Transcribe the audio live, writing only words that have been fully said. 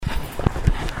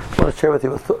I want to share with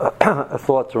you a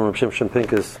thought from Rav Shimshon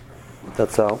Pincus.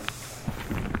 That's how.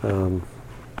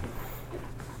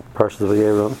 Parshas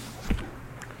Vayera.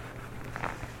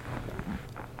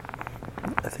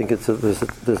 I think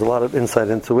there's a lot of insight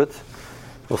into it.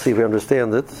 We'll see if we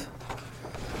understand it.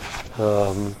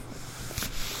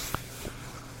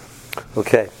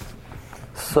 Okay.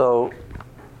 So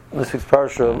this week's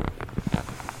parsha,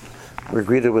 we're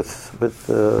greeted with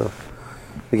the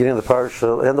beginning of the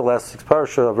parsha and the last week's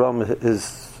parsha. Avram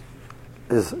is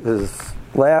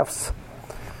laughs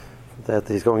that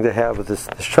he's going to have with this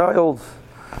child.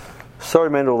 Sorry,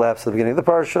 Emmanuel laughs at the beginning of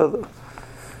the parsha.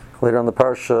 Later on the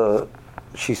parsha,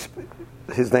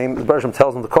 his name, the parsha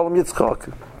tells him to call him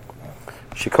Yitzchak.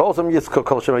 She calls him Yitzchak.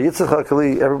 Kol Shema Yitzchak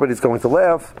Ali. Everybody's going to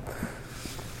laugh.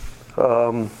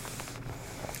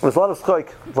 There's a lot of skok,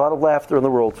 a lot of laughter in the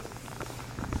world.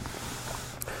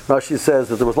 Rashi says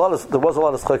that there was a lot of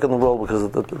skok in the world because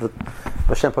of the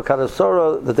Hashem Pakad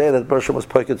Sora, the day that Bershom was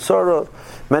Pakad Sora.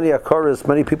 Many akaras,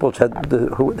 many people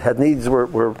who had needs were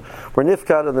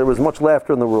nifkad, and there was much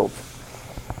laughter in the world.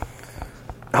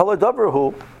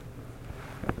 Haladobrahu,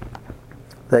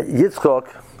 that Yitzchak,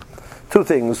 two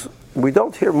things. We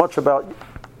don't hear much about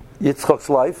Yitzchak's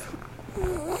life.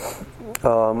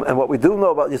 And what we do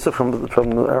know about Yitzchak from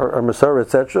our Masorah,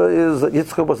 etc., is that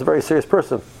Yitzchak was a very serious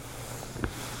person.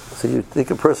 So you think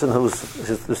a person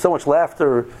there's so much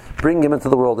laughter, bring him into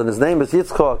the world, and his name is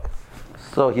Yitzchak,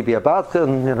 so he'd be a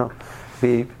batkan,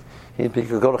 he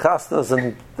could go to chasnas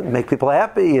and make people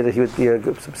happy, and he would be a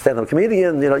good stand-up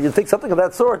comedian, you'd think something of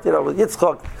that sort,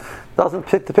 Yitzchak doesn't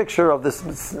fit the picture of this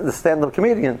stand-up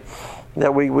comedian.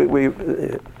 That we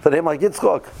for a name like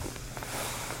Yitzchak.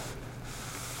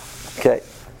 Okay.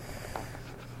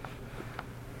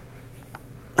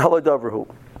 Hello, Dovrahu.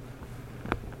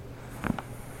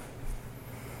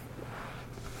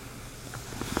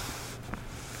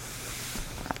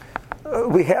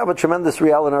 We have a tremendous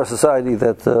reality in our society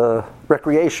that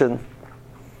recreation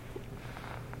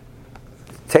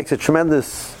takes a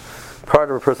tremendous part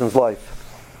of a person's life.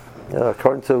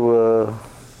 According to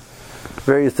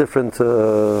various different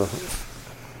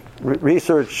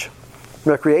research,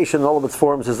 recreation in all of its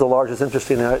forms is the largest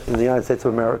industry in the United States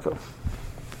of America.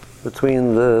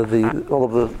 Between all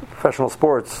of the professional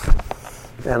sports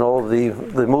and all of the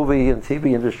movie and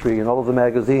TV industry and all of the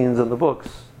magazines and the books,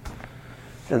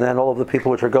 and then all of the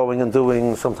people which are going and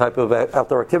doing some type of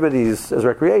outdoor activities as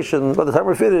recreation, by the time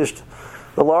we're finished,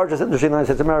 the largest industry in the United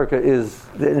States of America is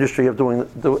the industry of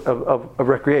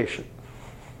recreation.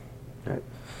 Right?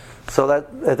 So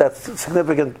that's a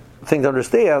significant thing to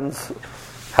understand.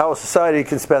 How a society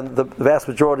can spend the vast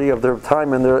majority of their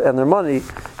time and their money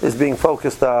is being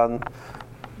focused on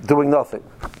doing nothing.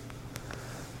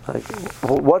 Like,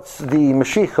 what's the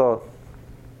mashicha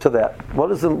to that?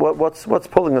 What's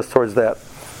pulling us towards that?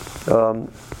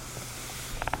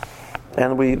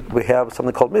 And we have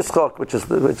something called mischok, which is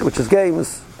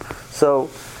games. So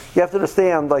you have to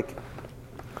understand,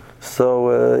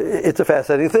 it's a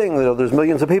fascinating thing. There's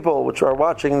millions of people which are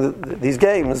watching these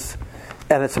games.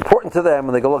 And it's important to them,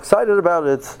 and they get all excited about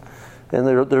it, and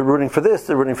they're rooting for this,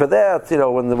 they're rooting for that.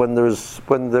 When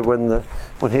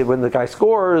the guy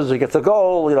scores, he gets a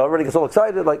goal. Everybody gets all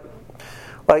excited. Like,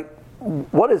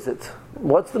 what is it?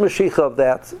 What's the mashiach of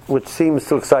that which seems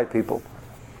to excite people?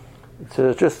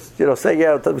 To just say,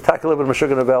 we tack a little bit of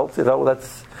sugar in the belt.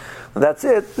 That's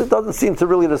it. It doesn't seem to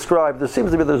really describe.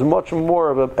 There's much more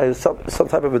of some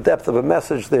type of a depth of a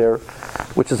message there,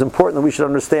 which is important that we should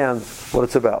understand what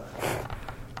it's about.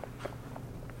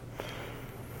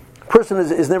 Person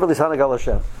is never lisanag al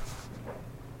Hashem.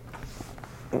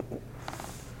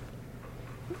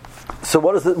 So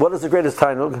what is the greatest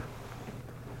tainug?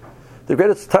 The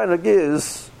greatest tainug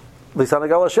is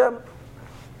lisanag al Hashem,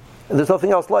 and there's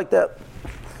nothing else like that.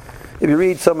 If you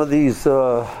read some of these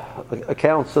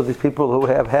accounts of these people who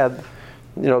have had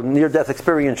near-death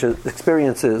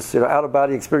experiences,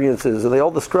 out-of-body experiences, and they all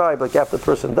describe, after the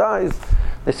person dies,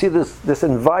 they see this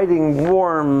inviting,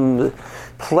 warm,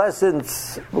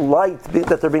 pleasant light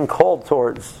that they're being called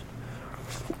towards.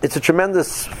 It's a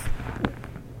tremendous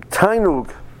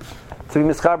tainug to be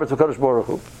mischaber to Kadosh Baruch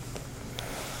Hu.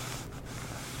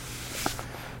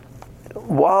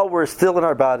 While we're still in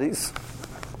our bodies,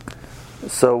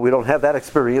 so we don't have that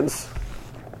experience,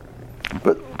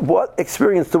 but what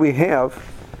experience do we have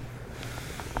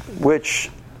which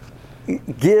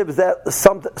gives that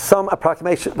some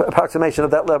approximation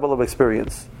of that level of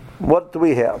experience? What do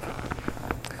we have?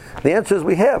 The answer is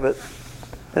we have it,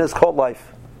 and it's called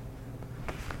life.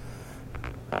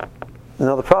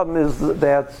 Now the problem is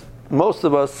that most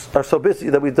of us are so busy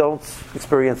that we don't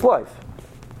experience life.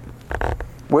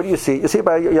 Where do you see it? You see it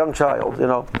by a young child,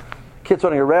 kids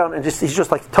running around, and he's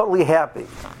just like totally happy.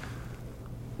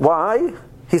 Why?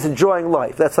 He's enjoying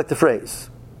life. That's like the phrase.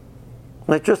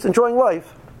 Like just enjoying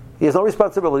life. He has no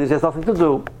responsibilities. He has nothing to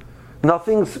do.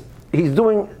 He's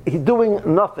doing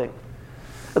nothing.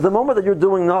 At the moment that you're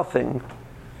doing nothing,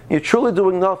 you're truly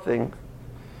doing nothing,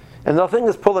 and nothing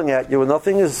is pulling at you, and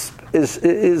nothing is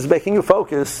making you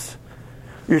focus.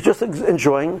 You're just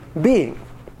enjoying being.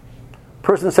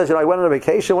 Person says, I went on a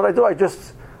vacation. What I do? I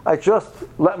just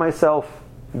let myself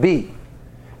be,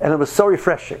 and it was so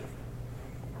refreshing.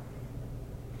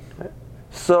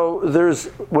 So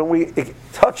when we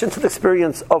touch into the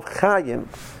experience of Chaim,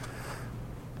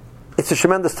 it's a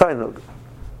tremendous tainug,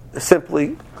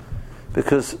 simply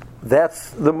because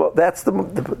that's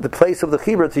the place of the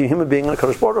chibur to a human being and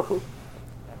HaKadosh Baruch Hu.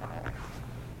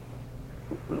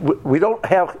 We don't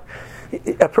have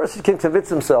a person can convince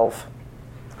himself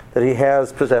that he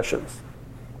has possessions.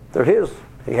 They're his.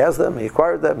 He has them. He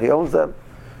acquired them. He owns them.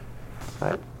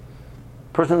 Right?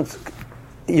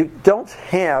 You don't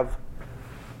have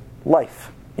life.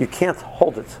 You can't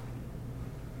hold it.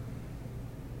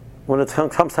 When it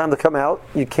comes time to come out,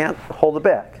 you can't hold it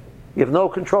back. You have no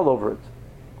control over it.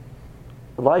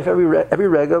 Life, every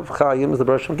reg of Chaim is the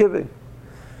brush of giving.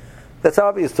 That's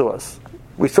obvious to us.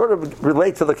 We sort of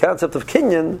relate to the concept of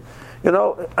Kinyan,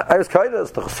 Ayers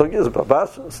Kaidas, the Chasugyas,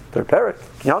 Babas, their Perik,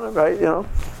 Kinyanim, right?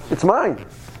 It's mine.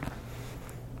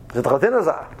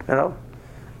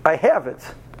 I have it.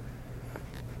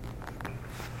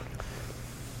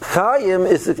 Chaim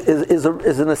is an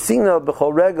asina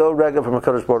b'chol rega from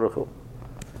HaKadosh Baruch Hu.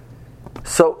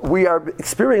 So we are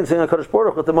experiencing HaKadosh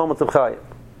Baruch Hu at the moment of Chaim.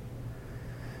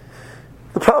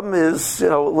 The problem is,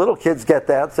 little kids get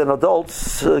that, and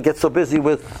adults get so busy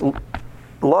with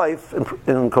life,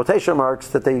 in quotation marks,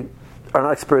 that they are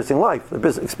not experiencing life. They're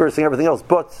busy experiencing everything else,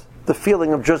 but the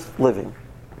feeling of just living.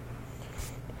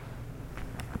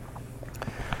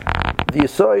 The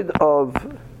aside of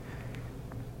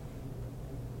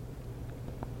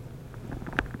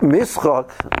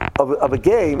mischak of a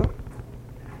game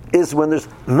is when there's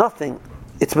nothing.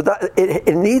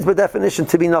 It needs by definition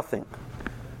to be nothing.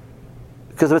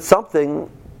 Because if it's something,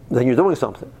 then you're doing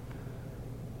something.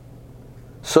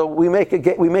 So we make a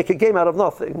game out of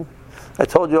nothing. I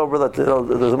told you over that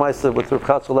there's a meister with Rav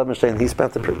Chatzkel Levenstein. He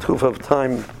spent a toof of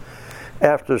time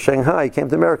after Shanghai. He came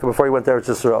to America before he went to Eretz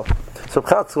Yisrael. So Rav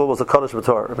Chatzkel was a Kaddish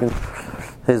B'Torah.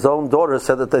 His own daughter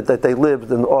said that they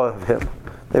lived in awe of him.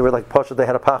 They were like Pasha. They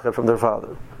had a pachad from their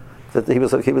father. That he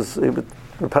was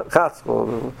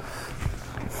Chatzkel.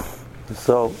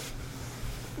 So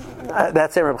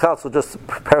that same Rav Chatzkel, just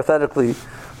parenthetically,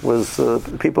 was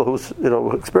people who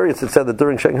experienced it said that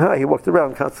during Shanghai he walked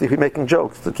around constantly making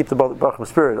jokes to keep the Bachman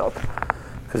spirit up,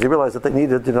 because he realized that they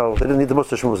needed, they didn't need the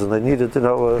Mustache Musin, they needed,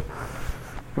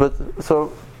 But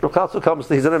so Rav Chatzkel comes,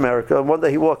 he's in America, and one day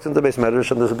he walks into Beis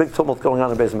Medrash, and there's a big tumult going on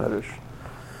in Beis Medrash.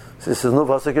 So he says, "Nu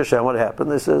Vasek Hashem, what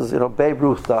happened?" He says, Babe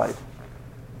Ruth died.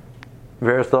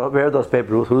 Where does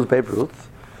Babe Ruth? Who's Babe Ruth?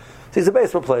 So he's a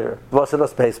baseball player. What's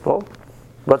baseball?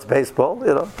 What's baseball?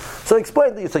 So he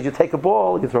explained that you take a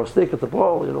ball, you throw a stick at the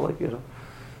ball, So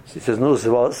he says, "No, it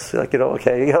was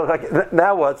okay,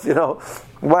 now what's wow,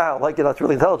 it's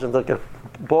really intelligent, like a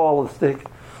ball and stick."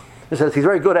 He says he's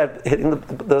very good at hitting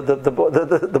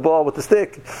the ball with the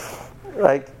stick,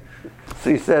 right? So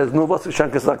he says, "No, what's So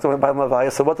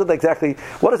what exactly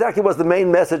was the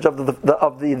main message of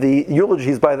the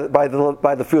eulogies by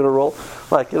the funeral?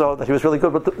 That he was really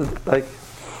good with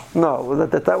No,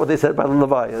 that's not what they said by the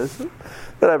Levaya.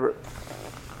 Whatever.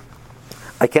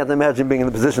 I can't imagine being in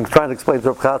the position trying to explain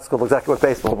to Rav Chatzkel exactly what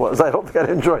baseball was. I don't think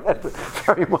I'd enjoy that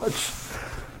very much.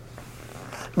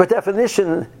 By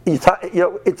definition,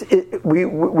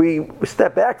 we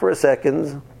step back for a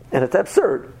second, and it's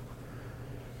absurd,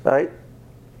 right?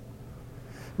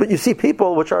 But you see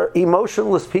people which are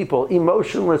emotionless people.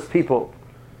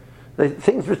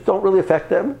 Things which don't really affect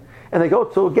them. And they go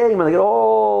to a game and they get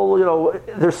all,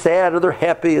 they're sad or they're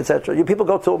happy, etc. People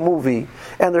go to a movie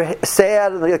and they're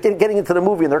sad and they're getting into the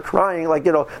movie and they're crying,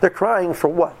 they're crying for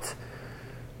what?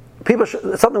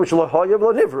 Something which lo hayab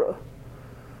lo nivra.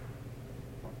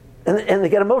 And they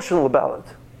get emotional about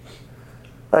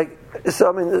it.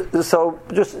 So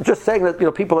just saying that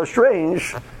people are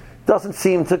strange doesn't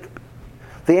seem to.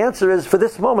 The answer is, for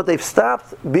this moment, they've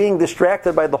stopped being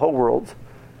distracted by the whole world.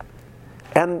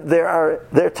 And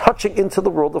they're touching into the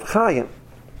world of Chaim.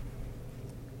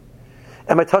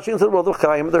 And by touching into the world of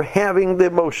Chaim, they're having the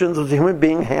emotions that a human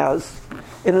being has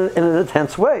in an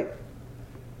intense way.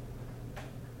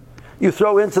 you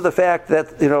throw into the fact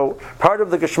that, part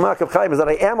of the Geschmack of Chaim is that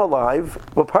I am alive.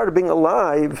 Well, part of being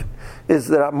alive is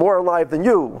that I'm more alive than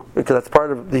you, because that's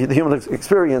part of the human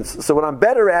experience. So when I'm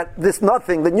better at this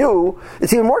nothing than you,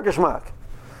 it's even more Geschmack.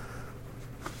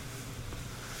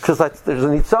 Because there's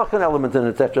an Yitzchak element in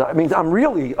it, etc. I mean, I'm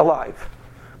really alive,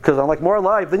 because I'm like more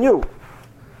alive than you.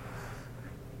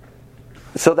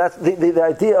 So that's the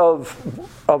idea of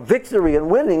victory and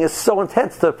winning is so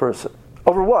intense to a person.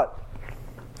 Over what?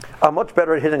 I'm much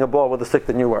better at hitting a ball with a stick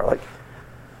than you are. Like,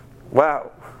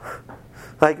 wow.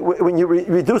 Like, when you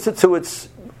reduce it to its...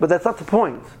 But that's not the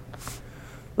point.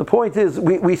 The point is,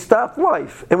 we stopped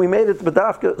life, and we made it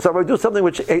B'dafka. So we do something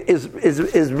which is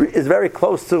very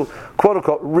close to,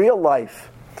 quote-unquote, real life.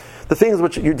 The things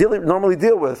which you normally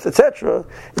deal with, etc.,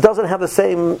 it doesn't have the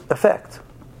same effect.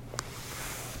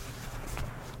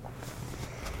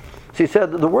 So he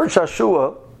said the word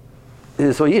Shashua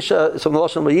is from the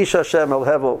Lashon Vayisha Hashem El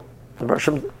Hevel. The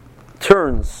Hashem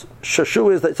turns.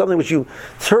 Shashua is something which you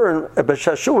turn. But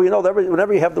Shashua, that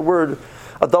whenever you have the word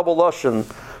a double Lashon,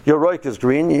 your roik is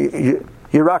green.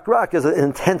 Your rak is an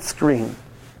intense green.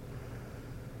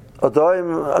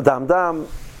 Adoim, Adam,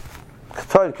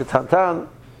 Katoin, Katantan,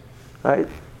 right?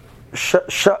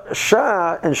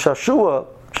 Shah and Shashua.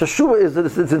 Shashua is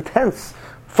this intense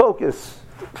focus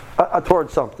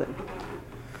towards something,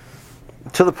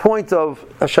 to the point of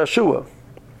a shashua.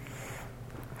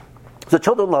 The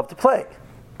children love to play,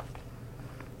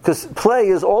 because play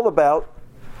is all about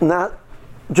not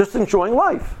just enjoying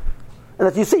life. And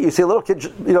as you see a little kid,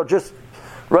 just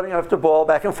running after the ball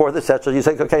back and forth, etc. You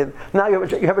say, okay, now you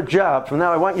have a job. From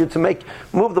now, I want you to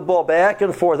move the ball back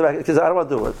and forth, because I don't want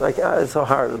to do it. Like, it's so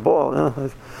hard, the ball.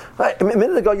 A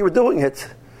minute ago you were doing it.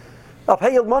 I'll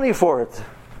pay you money for it.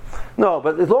 No,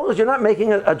 but as long as you're not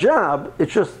making a job,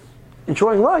 it's just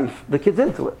enjoying life. The kid's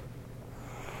into it.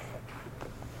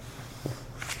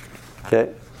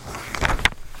 Okay.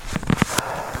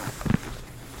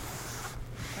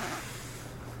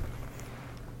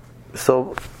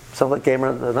 So, sounds like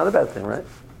gamer, not a bad thing, right?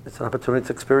 It's an opportunity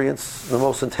to experience the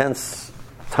most intense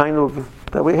tainug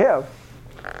that we have.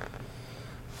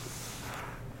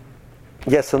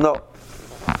 Yes and no.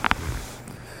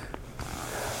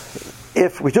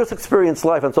 If we just experience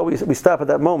life until we stop at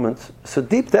that moment, so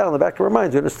deep down in the back of our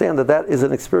minds, we understand that is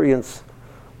an experience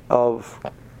of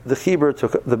the chibur, to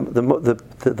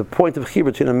the point of chibur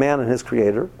between a man and his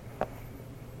creator,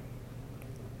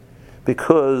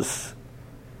 because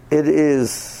it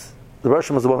is the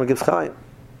Rosh Hashanah is the one who gives chayim.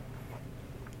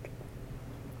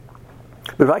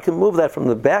 But if I can move that from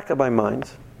the back of my mind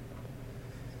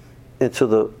into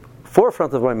the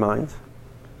forefront of my mind,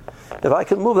 if I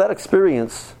can move that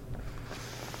experience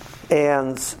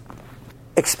and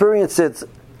experience it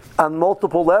on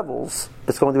multiple levels,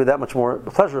 it's going to be that much more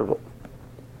pleasurable.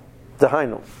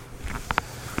 Dehainu.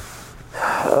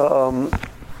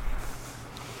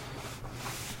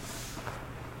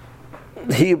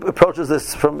 He approaches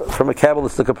this from a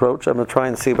Kabbalistic approach. I'm going to try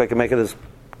and see if I can make it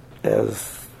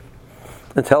as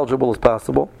intelligible as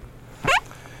possible.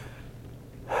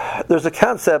 There's a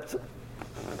concept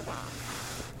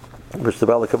which the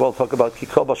Baalei Kabbalah talk about,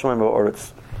 Kikol B'Shamayim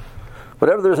V'Oretz.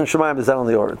 Whatever there is in Shemayim is down on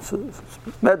the Oretz.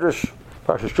 Medrash,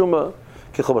 Parshas Truma,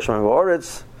 Kikol B'Shamayim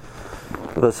V'Oretz.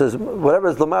 It says whatever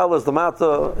is Lamala is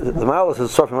Lamata. Lamala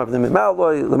is Sofim Avdim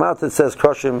Maloi. Lamata it says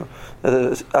Kroshim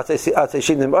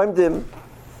Atzeshinim Oimdim.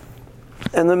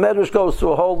 And the Medrash goes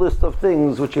through a whole list of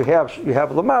things which you have. You have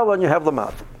Lamala and you have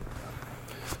Lamata.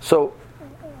 So,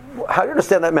 how do you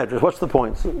understand that Medrash? What's the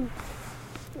point? So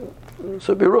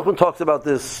Biruchman talks about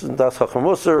this in Das Chacham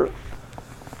Musar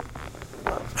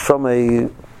from a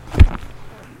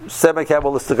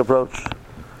semi-Kabbalistic approach.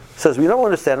 He says we don't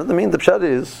understand it. I mean, the pshat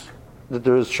is that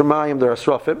there is Shemayim, there are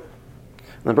Srafim,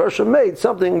 and the Baruch made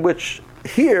something which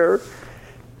here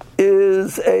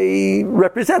is a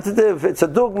representative. It's a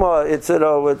dogma. It's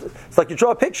like you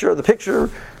draw a picture. The picture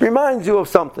reminds you of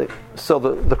something. So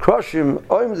the Kroshim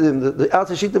Oimdim, the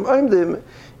Atzeshitim Oimdim,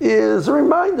 is a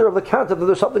reminder of the concept that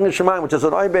there's something in Shemayim, which is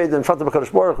an Oibed in front of a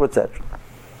Kadosh Baruch Hu, etc.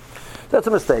 That's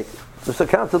a mistake. There's a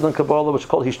concept in Kabbalah which is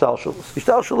called Hishtalshelus.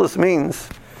 Hishtalshelus means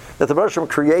that the Baruch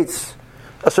creates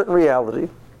a certain reality,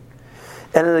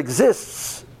 and it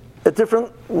exists at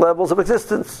different levels of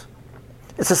existence.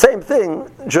 It's the same thing,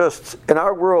 just in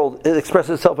our world, it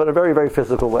expresses itself in a very, very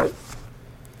physical way.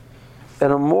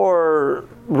 In a more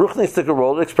ruchnistic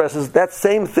world, it expresses that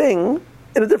same thing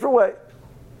in a different way.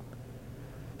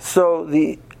 So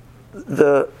the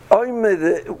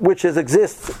Oimid, which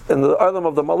exists in the Olam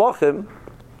of the Malachim,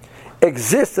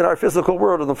 exists in our physical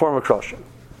world in the form of Kroshim.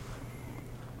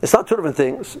 It's not two different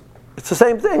things. It's the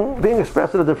same thing being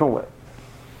expressed in a different way.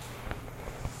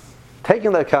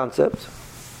 taking that concept,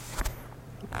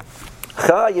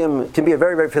 Chaim can be a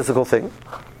very, very physical thing.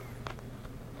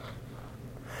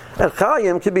 And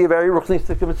Chaim can be a very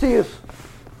ruchnistic mitzvah.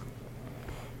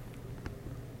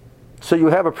 So you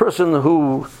have a person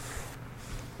who,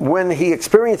 when he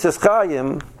experiences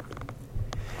Chaim,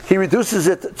 he reduces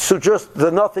it to just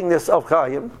the nothingness of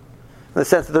Chaim, in the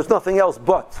sense that there's nothing else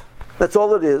but. That's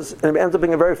all it is, and it ends up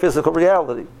being a very physical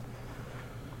reality.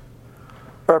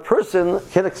 Or a person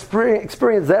can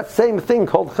experience that same thing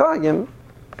called Chaim,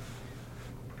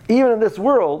 even in this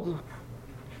world,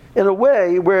 in a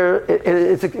way where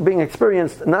it's being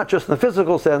experienced not just in the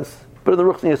physical sense, but in the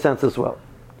ruchniya sense as well.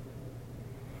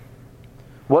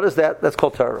 What is that? That's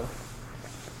called Torah.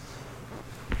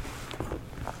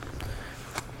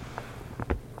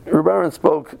 Reb Aaron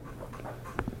spoke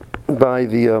by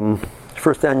the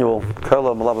first annual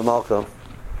Kollel Malava Malka,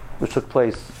 which took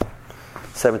place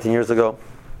 17 years ago.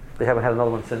 They haven't had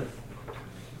another one since.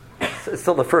 It's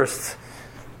still the first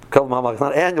Kollel Malava Malka. It's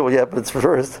not annual yet, but it's the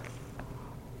first.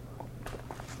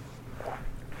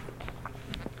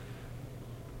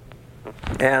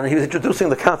 And he was introducing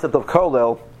the concept of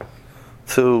Kollel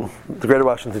to the Greater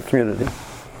Washington community.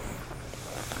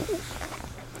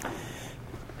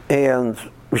 And he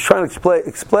was trying to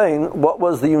explain what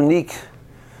was the unique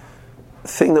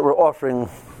thing that we're offering.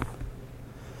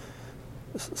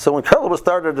 So when Kollel was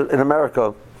started in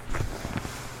America,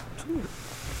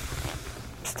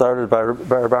 started by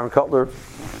Baron Kotler,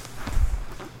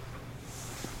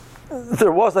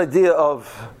 there was the idea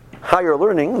of higher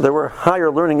learning. There were higher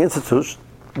learning institutes,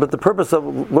 but the purpose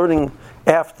of learning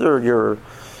after your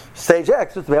stage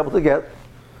X is to be able to get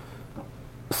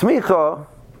smicha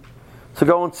to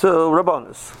go into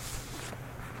Rabbanus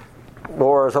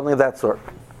or something of that sort.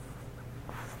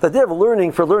 The idea of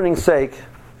learning for learning's sake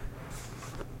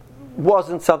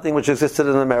wasn't something which existed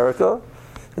in America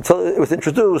until it was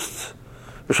introduced.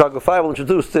 Rishaga Feivel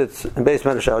introduced it in Beis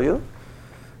Medrash Elya,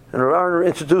 and Rav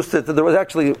introduced it. That there was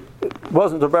actually, it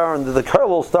wasn't Rav Aaron. The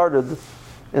Kollel started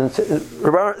in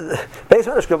Beis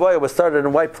Medrash Gavoya was started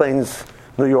in White Plains,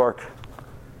 New York,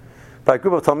 by a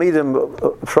group of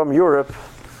Talmidim from Europe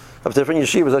of different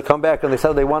yeshivas that come back and they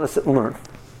said they want to sit and learn.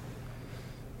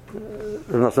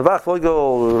 Rav Nosson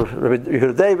Wachlegel, Rabbi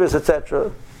Yehuda Davis,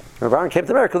 etc. Rav Aaron came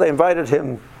to America. They invited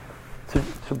him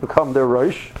to become their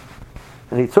Rosh,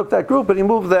 and he took that group and he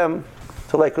moved them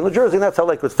to Lakewood, New Jersey, and that's how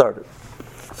Lakewood started.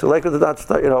 So Lakewood did not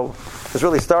start, it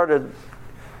really started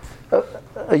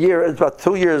about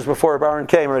 2 years before Rav Aaron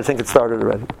came, or I think it started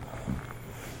already.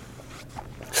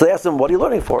 So they asked him, what are you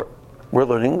learning for? We're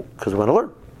learning because we want to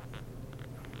learn.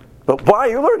 But why are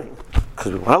you learning?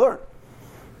 Because we want to learn.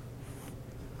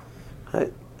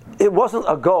 Right? It wasn't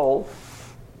a goal.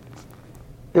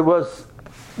 It was,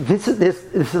 this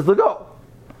is the goal.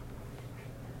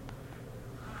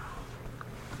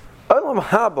 Olam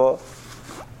Haba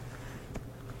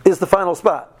is the final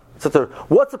spot. So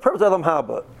what's the purpose of Olam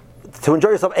Haba? To enjoy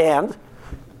yourself and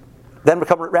then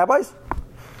become rabbis?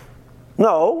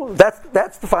 No,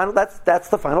 that's the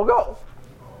final goal.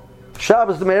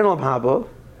 Shabbos is the main Olam Haba,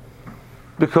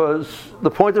 because the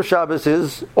point of Shabbos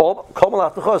is all Kol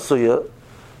Malach T'Chosuya.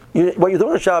 What you're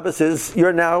doing on Shabbos is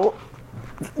you're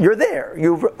there.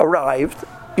 You've arrived.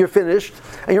 You're finished,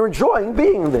 and you're enjoying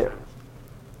being there.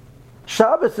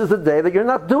 Shabbos is the day that you're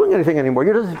not doing anything anymore.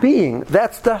 You're just being.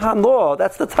 That's the Hanoah.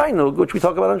 That's the Tainug, which we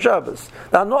talk about on Shabbos.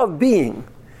 The Hanoah of being,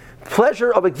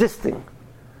 pleasure of existing,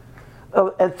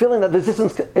 and feeling that the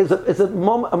existence is a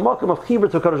makom of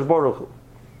chibur to Kadosh Baruch Hu.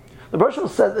 The Baruch Hu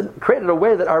said, created a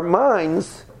way that our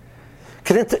minds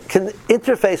can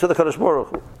interface with the Kadosh Baruch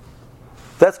Hu.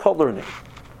 That's called learning.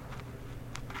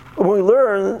 When we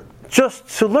learn, just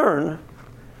to learn,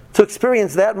 to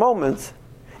experience that moment,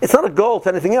 it's not a goal to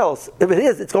anything else. If it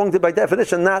is, it's going to, by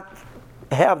definition, not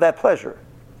have that pleasure.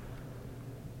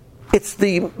 It's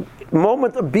the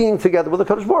moment of being together with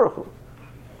the Kadosh Baruch Hu,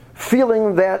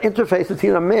 feeling that interface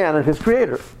between a man and his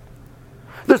Creator.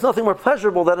 There's nothing more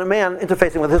pleasurable than a man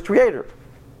interfacing with his Creator.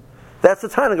 That's the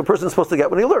time a person is supposed to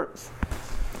get when he learns.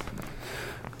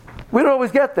 We don't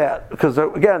always get that, because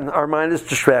again, our mind is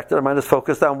distracted, our mind is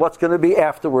focused on what's going to be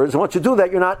afterwards, and once you do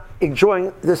that, you're not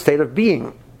enjoying the state of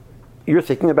being. You're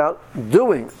thinking about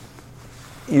doing.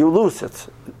 You lose it.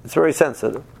 It's very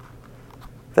sensitive.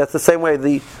 That's the same way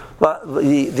the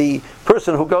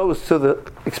person who goes to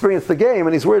experience the game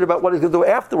and he's worried about what he's going to do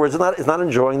afterwards is not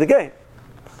enjoying the game.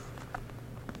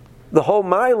 The whole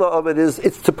mila of it is,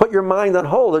 it's to put your mind on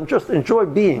hold and just enjoy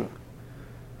being.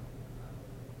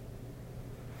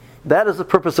 That is the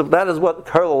purpose of, that is what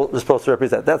Kollel is supposed to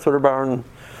represent. That's what Rabbi Aaron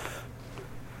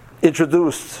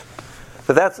introduced.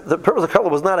 But that's the purpose of Karla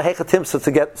was not a hechatimsa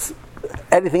to get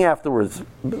anything afterwards.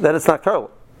 Then it's not Karla.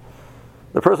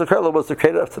 The purpose of Karla was to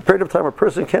create a period of time a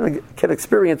person can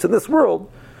experience in this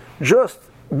world just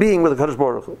being with the Kadosh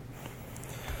Baruch Hu.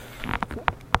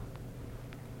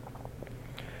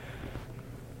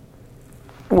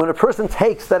 When a person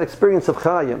takes that experience of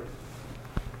Chayim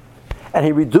and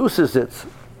he reduces it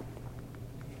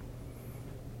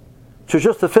to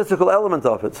just the physical element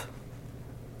of it,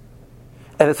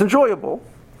 and it's enjoyable,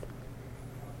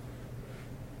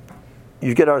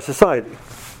 you get our society.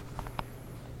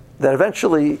 That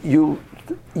eventually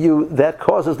that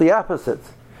causes the opposite.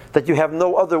 That you have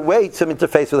no other way to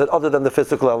interface with it other than the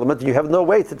physical element. You have no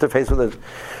way to interface with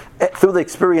it through the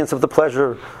experience of the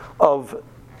pleasure of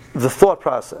the thought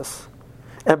process.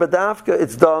 And B'davka,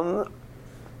 it's done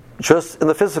just in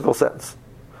the physical sense.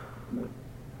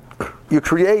 You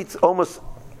create almost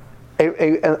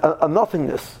a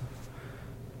nothingness.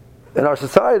 And our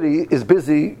society is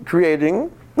busy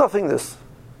creating nothingness.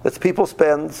 That people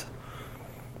spend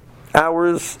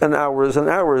hours and hours and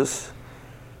hours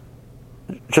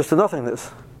just in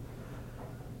nothingness.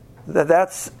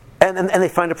 And they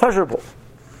find it pleasurable.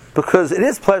 Because it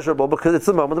is pleasurable, because it's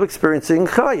the moment of experiencing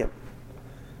Chayim.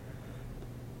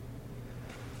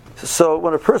 So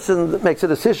when a person makes a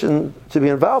decision to be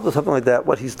involved in something like that,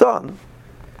 what he's done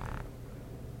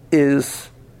is,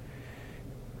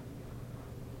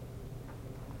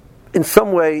 in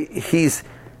some way, he's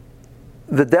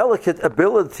the delicate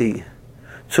ability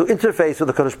to interface with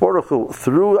the Kadosh Baruch Hu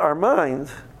through our mind,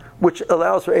 which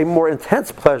allows for a more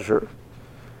intense pleasure,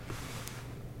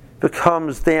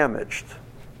 becomes damaged.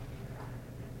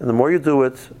 And the more you do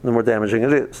it, the more damaging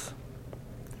it is.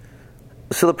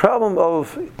 So the problem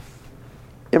of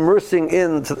immersing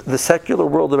into the secular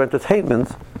world of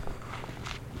entertainment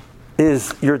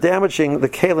is you're damaging the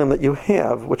kelim that you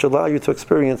have, which allow you to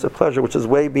experience a pleasure which is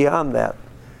way beyond that.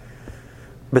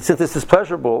 But since this is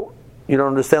pleasurable, you don't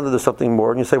understand that there's something more,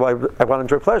 and you say, well, I want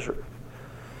to enjoy pleasure.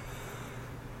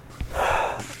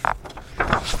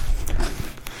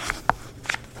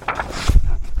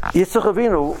 Yitzchak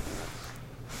Avinu,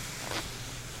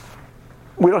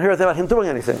 we don't hear anything about him doing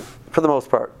anything, for the most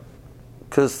part.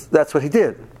 Because that's what he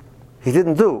did. He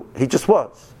didn't do. He just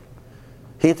was.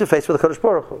 He interfaced with the Kadosh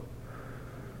Baruch Hu.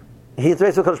 He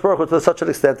interfaced with the Kadosh Baruch Hu to such an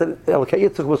extent that Elokei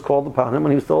Yitzchak was called upon him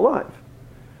when he was still alive.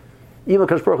 Even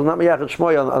Kadosh Baruch Hu not miyachet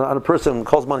shmoy on a person who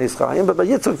calls money Yitzchayim, but by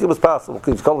Yitzchak it was possible.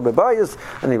 He was called by bias,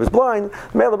 and he was blind.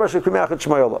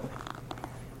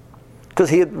 Because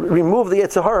he had removed the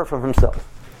Yetzer Hara from himself.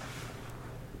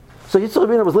 So Yitzchak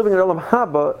Avinu was living in Olam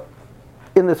Haba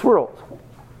in this world.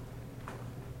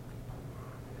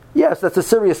 Yes, that's a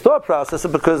serious thought process,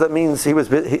 because that means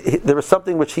there was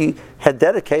something which he had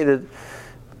dedicated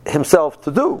himself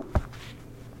to do.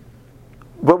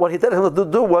 But what he dedicated himself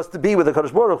to do was to be with the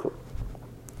Kadosh Baruch Hu.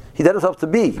 He dedicated himself to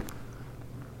be.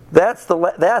 That's the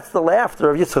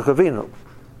laughter of Yitzchak Avinu.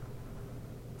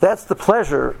 That's the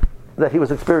pleasure that he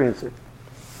was experiencing.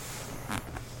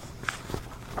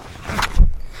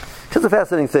 Here's a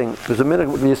fascinating thing. There's a minute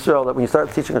with Yisrael that when you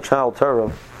start teaching a child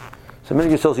Torah, so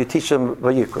many Yisrael you teach them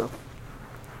Vayikra.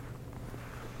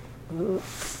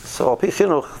 So al pi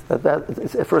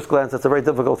chinuch, at first glance, that's a very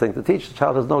difficult thing to teach. The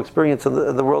child has no experience in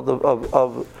the world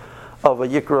of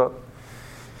Vayikra.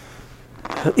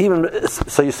 Even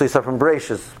so, you see stuff from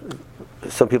Bereshis.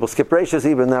 Some people skip Bereshis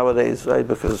even nowadays, right?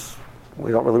 Because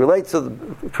we don't really relate to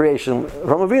the creation.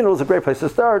 Avraham Avinu is a great place to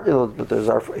start.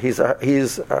 He's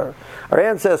our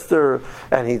ancestor,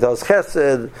 and he does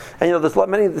Chesed, and there's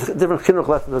many different chinuch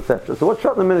lessons, etc. So what's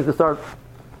short in a minute to start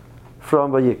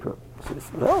from Vayikra?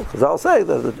 Well, because I'll say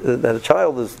that a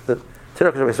child is that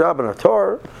Tirach Rabban are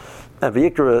Torah, and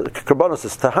Vayikra Karbanos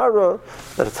is Tahara.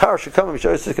 That a Tahara should come and be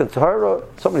Yosef and Tahara.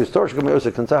 Somebody who's Torah should come and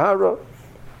Yosef and Tahara.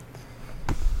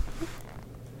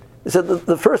 He said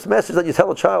the first message that you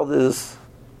tell a child is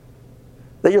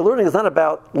that your learning is not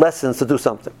about lessons to do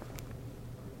something.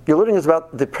 Your learning is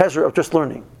about the pleasure of just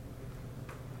learning.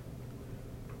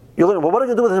 You're learning, well, what are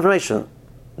you going to do with this information?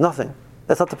 Nothing.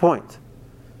 That's not the point.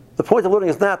 The point of learning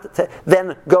is not to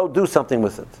then go do something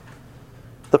with it.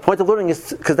 The point of learning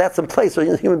is because that's in place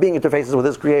where a human being interfaces with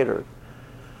his creator.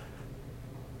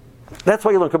 That's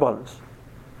why you learn Kabbalah.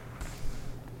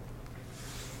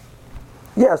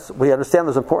 Yes, we understand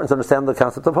there's importance to understand the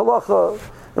concept of halacha,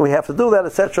 and we have to do that,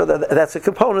 etc. That's a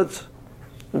component.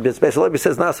 Basically, he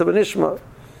says nasa v'nishma.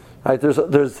 Right? There's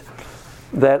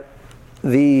that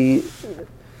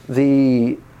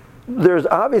there's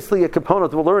obviously a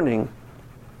component of learning,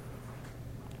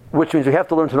 which means you have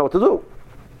to learn to know what to do.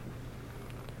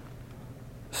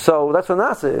 So that's what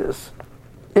nasa is.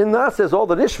 In nasa is all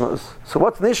the nishmas. So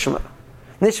what's nishma?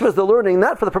 Nishma is the learning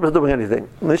not for the purpose of doing anything.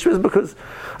 Nishma is because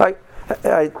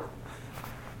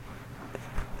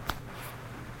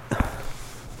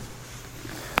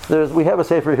we have a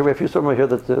sefer here. We have a few somewhere here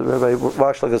that Rabbi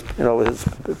Washlag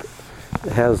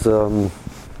has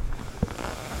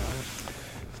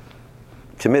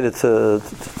committed to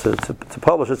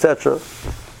publish, etc.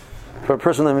 For a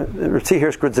person named Ritzi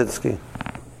Hirsch Grudzinski.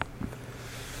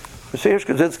 Ritzi Hirsch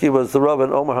Grudzinski was the Rav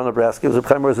in Omaha, Nebraska. He was Reb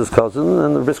Chaim Oiz's cousin,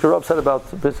 and the Brisker Rav said about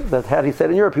that had he stayed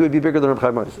in Europe, he would be bigger than Reb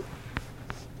Chaim Oiz.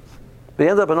 But he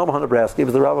ended up in Omaha, Nebraska. He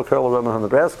was the Rav of Karel of Omaha,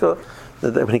 Nebraska.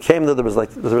 When he came there, there was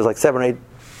like 7 or 8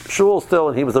 shuls still,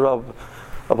 and he was the Rav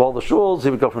of all the shuls.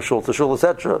 He would go from shul to shul,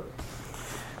 etc.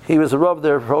 He was a Rav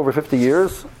there for over 50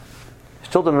 years. He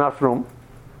still did enough room.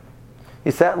 He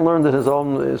sat and learned in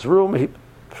his room.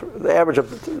 The average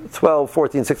of 12,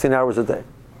 14, 16 hours a day.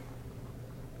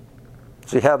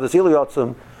 So you have this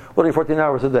Eliyotzim learning 14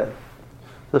 hours a day.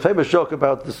 The famous joke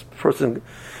about this person,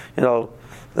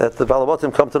 that the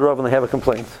Balavotim come to the Rav and they have a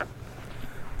complaint.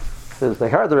 Says they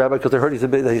hired the rabbi because they heard he's a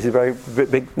very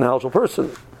big, knowledgeable person.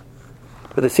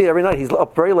 But they see every night he's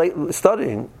up very late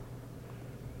studying.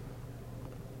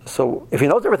 So if he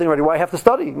knows everything already, why have to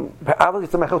study? Obviously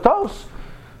it's a Mechel Tos.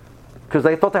 Because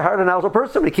they thought they hired a knowledgeable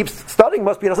person. When he keeps studying,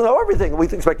 must be he doesn't know everything. We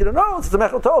expect you to know. It's a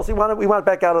Mechel Tos. We want it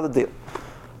back out of the deal.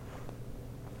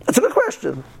 It's a good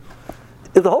question.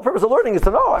 If the whole purpose of learning is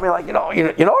to know, you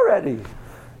know already.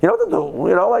 You know what to do.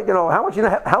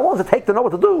 How long does it take to know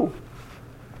what to do?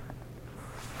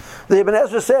 The Ibn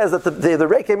Ezra says that the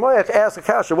Reikei Moach asks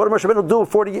Akasha, what does Moshe Rabbeinu do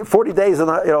 40 days? And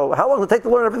how long does it take to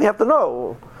learn everything you have to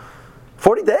know?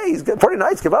 40 days, 40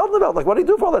 nights, what do you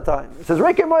do for all that time? He says,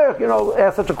 Reikei Moach,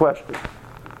 ask such a question.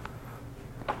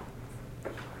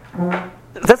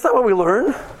 That's not what we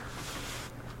learn.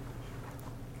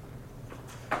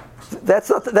 That's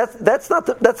not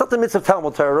the mitzvah of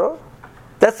Talmud Torah.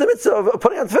 That's the mitzvah of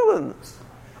putting on tefillin.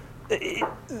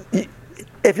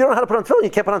 If you don't know how to put on tefillin, you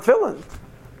can't put on tefillin.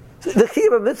 The key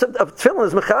of a mitzvah of tefillin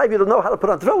is mechayiv you to know how to put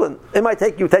on tefillin. It might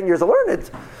take you 10 years to learn it,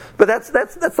 but that's.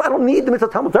 I don't need the mitzvah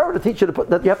of Talmud Torah to teach you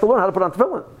that you have to learn how to put on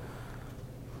tefillin.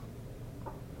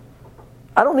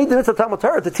 I don't need the mitzvah of Talmud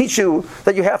Torah to teach you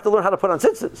that you have to learn how to put on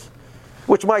tzitzis,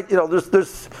 which might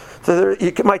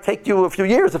it might take you a few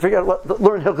years to figure out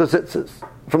learn hilchos tzitzis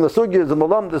from the sugyas and the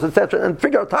lamdas, etc., and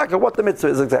figure out what the mitzvah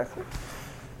is exactly.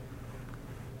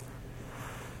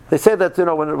 They say that when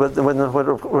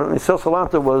Yisrael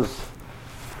Salanta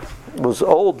was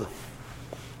old,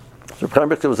 so Reb Chaim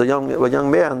Brisker was a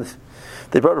young man.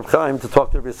 They brought Reb Chaim to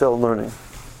talk to Reb Yisrael in learning.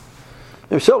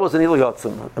 Yisrael was an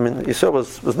Eliyotzim. Yisrael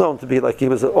was known to be like he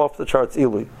was off the charts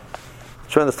Eli,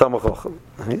 tremendous Talmud Chacham.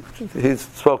 He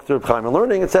spoke to Reb Chaim in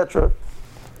learning, etc.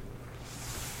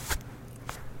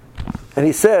 And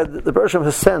he said that the Bereshim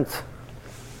has sent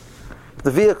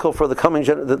the vehicle for the coming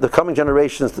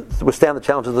generations to withstand the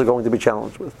challenges they're going to be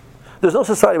challenged with. There's no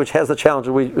society which has the challenge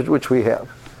which we have.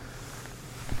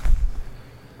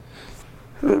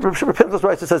 Pinchas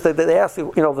writes, it says they ask,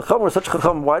 the Chacham was such a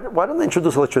Chacham, why didn't they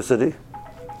introduce electricity?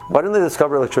 Why didn't they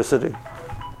discover electricity?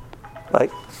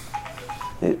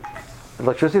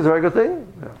 Electricity is a very good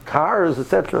thing. Cars,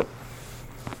 etc.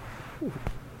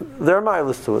 There are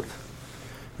miles to it.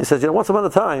 He says, once upon a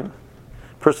time,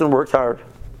 a person worked hard.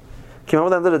 Came home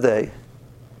at the end of the day.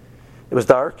 It was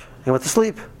dark. He went to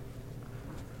sleep.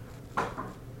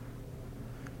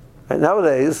 And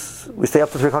nowadays, we stay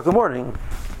up to 3 o'clock in the morning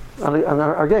on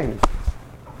our games.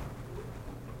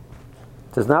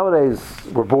 Because nowadays,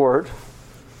 we're bored.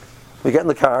 We get in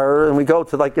the car and we go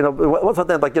to what's that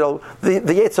then? The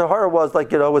Yetzer Hara was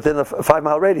within a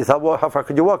 5-mile radius. How far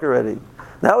could you walk already?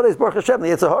 Nowadays, Baruch Hashem, the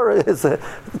Yetzer Hara is a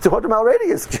 200-mile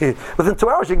radius. Within 2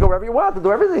 hours, you can go wherever you want and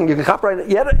do everything. You can hop right in.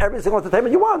 You have every single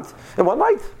entertainment you want in one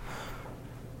night.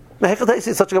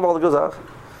 Is such a Gemara Guzach.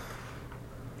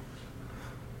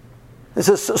 He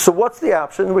says, so what's the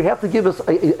option? We have to give us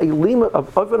a limit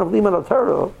of Liman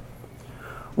Torah,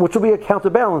 which will be a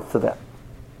counterbalance to that.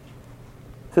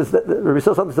 Says that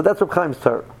that's Reb Chaim's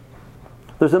Torah.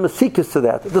 There's a masikas to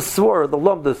that. The swar, the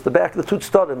lumdus, the back, the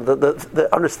tutstadim,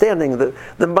 the understanding,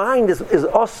 the mind is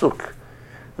asuk,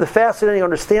 the fascinating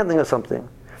understanding of something.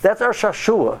 That's our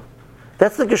shashua.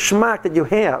 That's the geschmack that you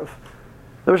have.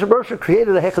 The Rosh Hashanah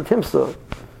created a hechatimsa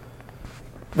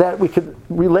that we could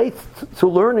relate to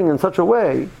learning in such a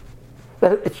way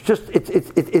that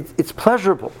it's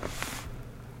pleasurable.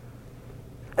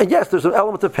 And yes, there's an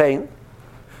element of pain.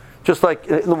 Just like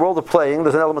in the world of playing,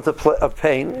 there's an element of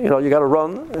pain. You got to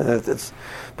run.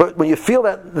 But when you feel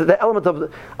that the element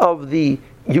of the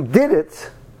you did it,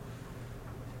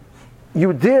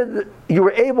 you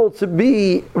were able to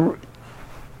be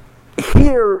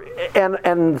here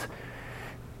and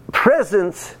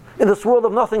present in this world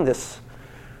of nothingness.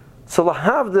 So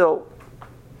lahavdil,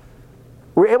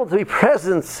 we're able to be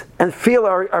present and feel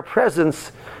our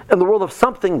presence in the world of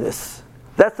somethingness.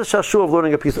 That's the shashua of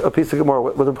learning a piece of Gemara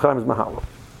with the Chaim's Mahalo.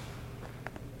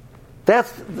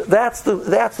 That's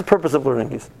the purpose of learning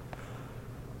these.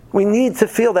 We need to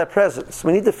feel that presence.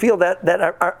 We need to feel that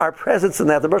our presence in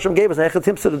that. The Bershom gave us a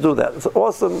hechatimsa to do that. It's an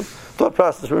awesome thought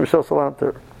process from Yisrael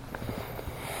Salanter.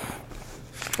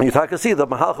 And you can see the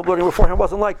Mahalach of learning beforehand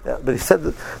wasn't like that. But he said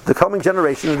that the coming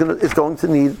generation is going to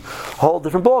need a whole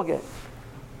different ballgame.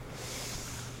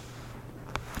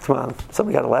 Come on,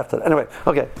 somebody got to laugh at it. Anyway,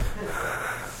 okay.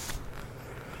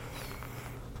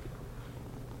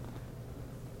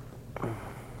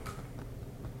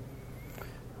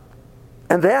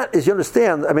 And that is, you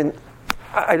understand, I mean,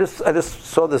 I just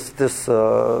saw this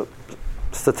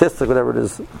statistic, whatever it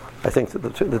is, I think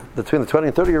between the 20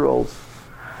 and 30-year-olds,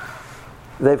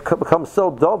 they've become so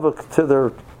dovuk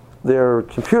to their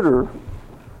computer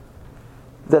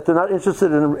that they're not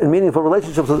interested in meaningful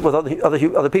relationships with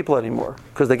other people anymore,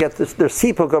 because they get their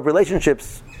sipuk of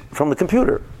relationships from the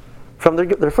computer, from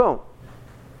their phone.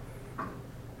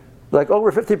 Like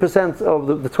over 50%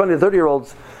 of the 20 to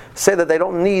 30-year-olds say that they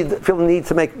don't feel the need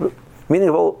to make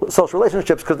meaningful social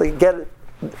relationships because they get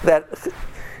that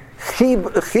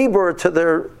chibur to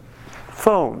their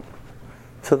phone,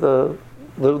 to the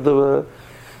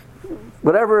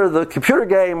whatever the computer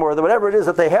game or whatever it is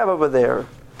that they have over there,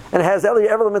 and it has every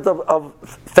element of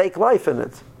fake life in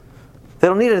it. They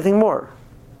don't need anything more.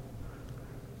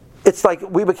 It's like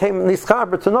we became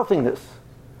nischaber to nothingness.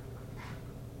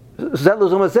 There's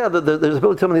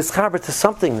ability to nischaber to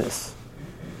somethingness.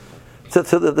 To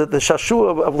the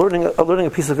shashua of learning a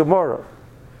piece of Gemara.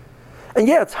 And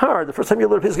yeah, it's hard. The first time you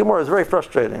learn a piece of Gemara is very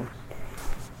frustrating.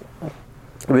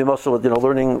 I mean, also with learning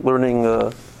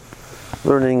Hilchos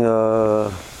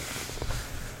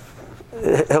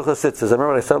Tzitzis. I remember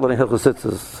when I started learning Hilchos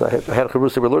Tzitzis. I had a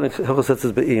Charusa. We were learning Hilchos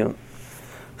Tzitzis be'iyun.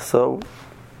 So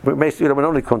we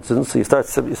only constant. So you start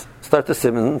the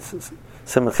Simmons,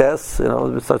 Simches.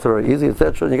 It starts very easy,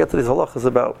 etc. And you get to these halachas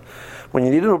about when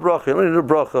you need a new bracha, you don't need a new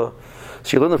bracha.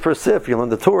 So you learn the first sif, you learn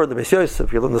the Torah, the Beis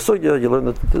Yosef, you learn the Sugya, you learn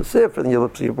the sif, and you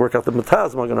work out the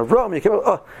Mataz, Magen Avraham, you came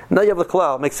out, now you have the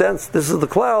klal. Makes sense? This is the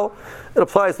klal, it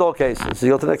applies to all cases. So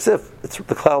you go to the next sif,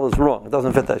 the klal is wrong, it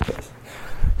doesn't fit that case.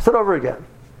 Start over again.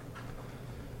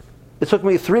 It took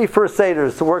me 3 first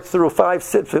seders to work through 5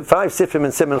 sifim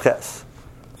in Siman Ches.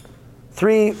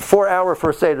 3 4-hour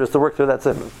first seders to work through that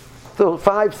siman. So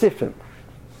 5 sifim.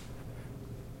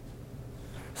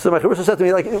 So my Charusa said to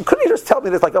me, couldn't you just tell me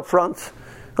this up front,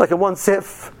 in one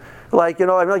sif? Why do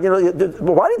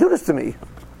you do this to me?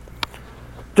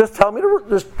 Just tell me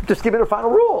just give me the final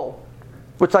rule,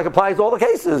 which applies to all the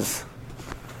cases.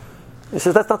 He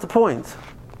says that's not the point.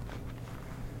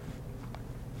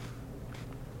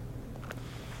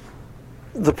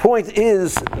 The point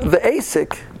is the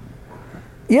ASIC.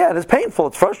 Yeah, it is painful.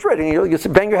 It's frustrating. You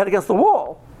bang your head against the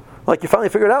wall. You finally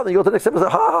figure it out, and you go to the next step and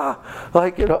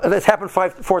say, and it's happened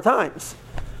 4 times.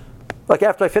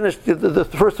 After I finished the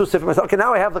first 2 sifs, I said, okay,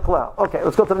 now I have the klal. Okay,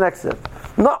 let's go to the next sif.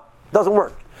 No, doesn't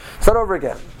work. Start over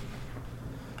again.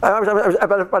 By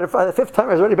the 5th time,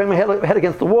 I was already banging my head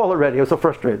against the wall already. I was so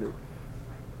frustrated.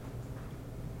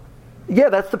 Yeah,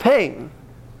 that's the pain.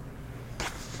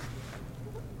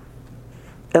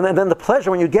 And then the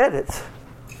pleasure when you get it.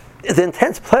 The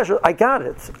intense pleasure, I got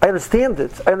it. I understand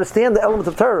it. I understand the element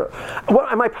of Torah.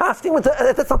 What am I passing with?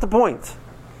 That's not the point.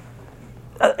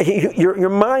 Your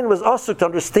mind was also to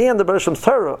understand the Bereshim's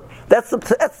Torah. That's the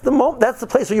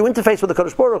place where you interface with the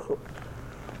Kadosh Baruch Hu.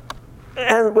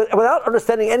 And without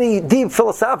understanding any deep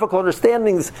philosophical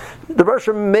understandings, the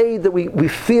Bereshim made that we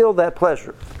feel that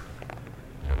pleasure.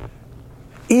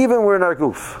 Even we're in our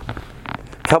goof.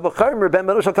 Kabachaymer ben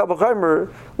Merushal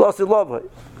Kabachaymer lost his love.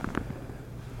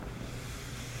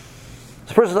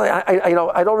 Personally,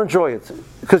 I don't enjoy it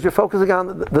because you're focusing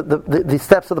on the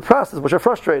steps of the process, which are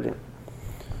frustrating.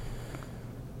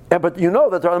 But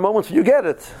that there are moments when you get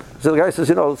it. So the guy says,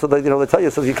 so they tell you,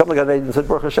 so you come to God and say,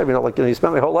 Baruch Hashem, you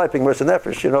spend my whole life being mercy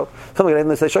nefesh, come to God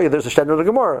and they show you there's a Shtender in the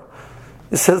Gemara.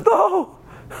 He says, no,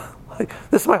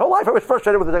 this is my whole life. I was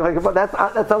frustrated with it. But that's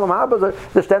Olam Haba,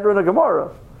 the Shtender in the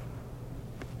Gemara.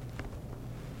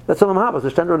 That's Olam Haba, the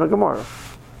Shtender in the Gemara.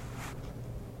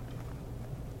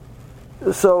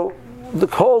 So the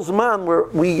Kol Zman where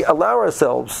we allow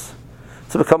ourselves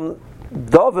to become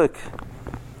dovik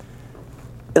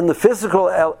in the physical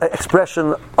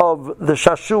expression of the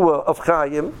Shashua of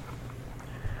Chayim,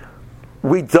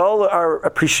 we dull our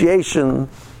appreciation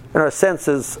and our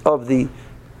senses of the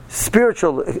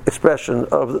spiritual expression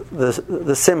of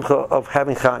the simcha of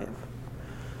having chayim,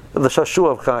 of the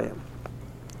shashua of chayim.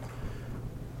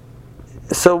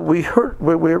 So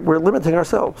we're limiting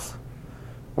ourselves.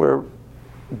 We're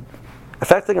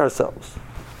affecting ourselves.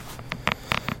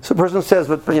 So a person says,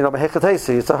 but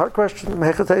mehechatesi, it's a hard question.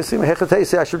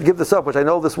 Mehechatesi, I should give this up, which I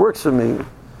know this works for me.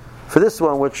 For this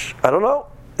one, which I don't know,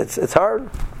 it's hard.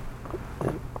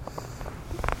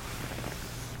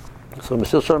 So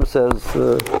Mesil Shalom says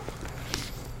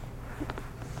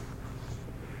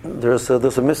there's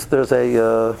something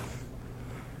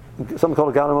called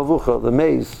a Ganem Avucha, the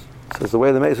maze. It says the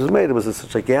way the maze was made, it was this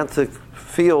gigantic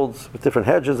fields with different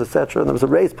hedges, etc. And there was a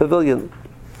raised pavilion.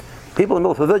 People in the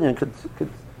middle of the pavilion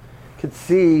could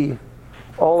see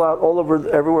all over,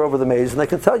 everywhere over the maze, and they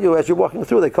can tell you as you're walking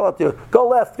through. They call out to you, go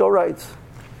left, go right.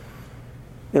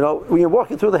 When you're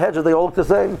walking through the hedges, they all look the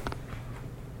same.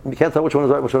 You can't tell which one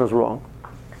is right, which one is wrong.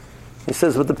 He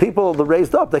says, but the people that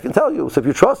raised up, they can tell you. So if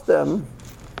you trust them,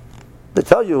 they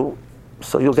tell you,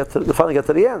 so you'll finally get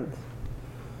to the end.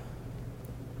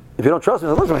 If you don't trust me,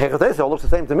 listen, it all looks the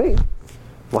same to me.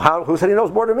 Well, who said he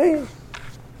knows more than me?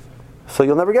 So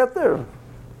you'll never get there.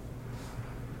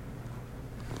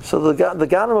 So the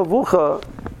Ganem Avucha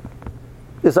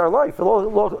is our life.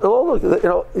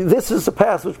 This is a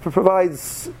path which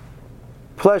provides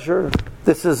pleasure.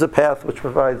 This is a path which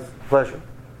provides pleasure.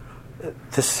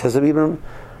 This has even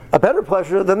a better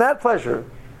pleasure than that pleasure.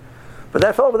 But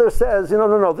that fellow over there says,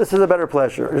 no, this is a better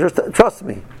pleasure. Just trust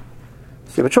me.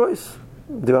 So you have a choice.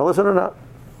 Do you want to listen or not?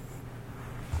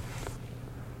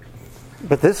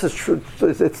 But this is true.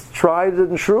 It's tried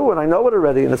and true, and I know it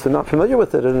already, and I'm not familiar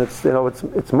with it, and it's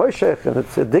moishech, and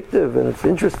it's addictive, and it's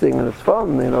interesting, and it's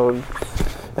fun,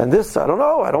 and this, I don't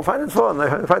know, I don't find it fun,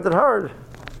 I find it hard.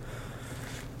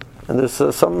 And there's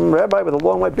some rabbi with a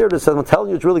long white beard that says, I'm telling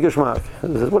you, it's really geschmack.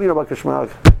 He says, what do you know about geschmack?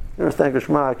 You understand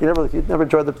geschmack? You never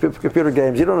enjoyed the computer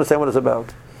games, you don't understand what it's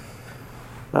about.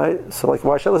 Right? So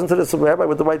why should I listen to this rabbi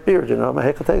with the white beard,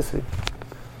 Mehekatesi?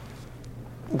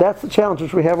 That's the challenge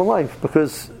which we have in life,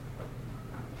 because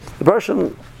the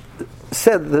Bershom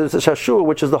said there's a shashua,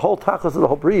 which is the whole tachlis of the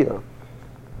whole bria,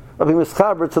 of being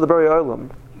mischaber to the Bari Olam,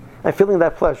 and feeling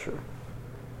that pleasure.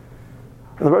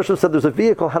 And the Bershom said there's a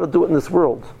vehicle how to do it in this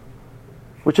world,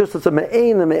 which is it's a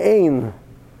me'ain, and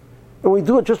we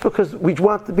do it just because we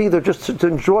want to be there, just to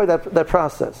enjoy that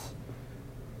process.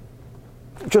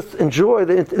 Just enjoy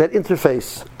that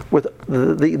interface with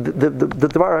the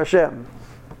Dvar Hashem.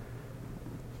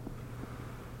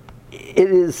 It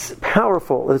is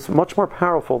powerful. It's much more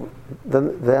powerful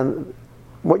than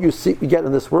what you get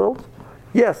in this world.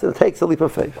 Yes, it takes a leap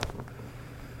of faith,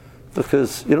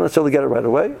 because you don't necessarily get it right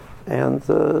away, and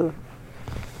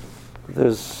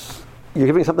you're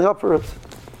giving something up for it.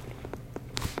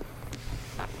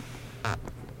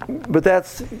 But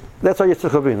that's our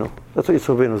Yitzchak Avinu. That's what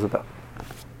Yitzchak Avinu is about.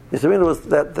 Yitzchak Avinu was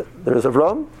that there's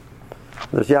Avram,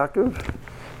 there's Yaakov,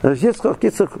 there's Yitzchak.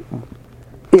 Yitzchak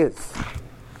is.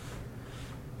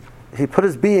 He put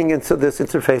his being into this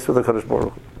interface with the Kadosh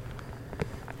Baruch Hu.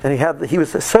 And he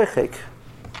was a seichek.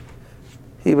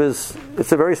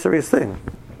 It's a very serious thing.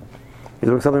 He's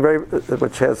doing something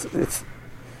which has, it's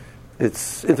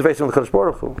interfacing with the Kadosh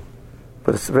Baruch Hu.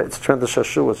 But it's tremendous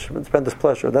shashu, it's tremendous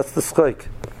pleasure. That's the schleik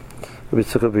of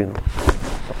Yitzchak Avinu.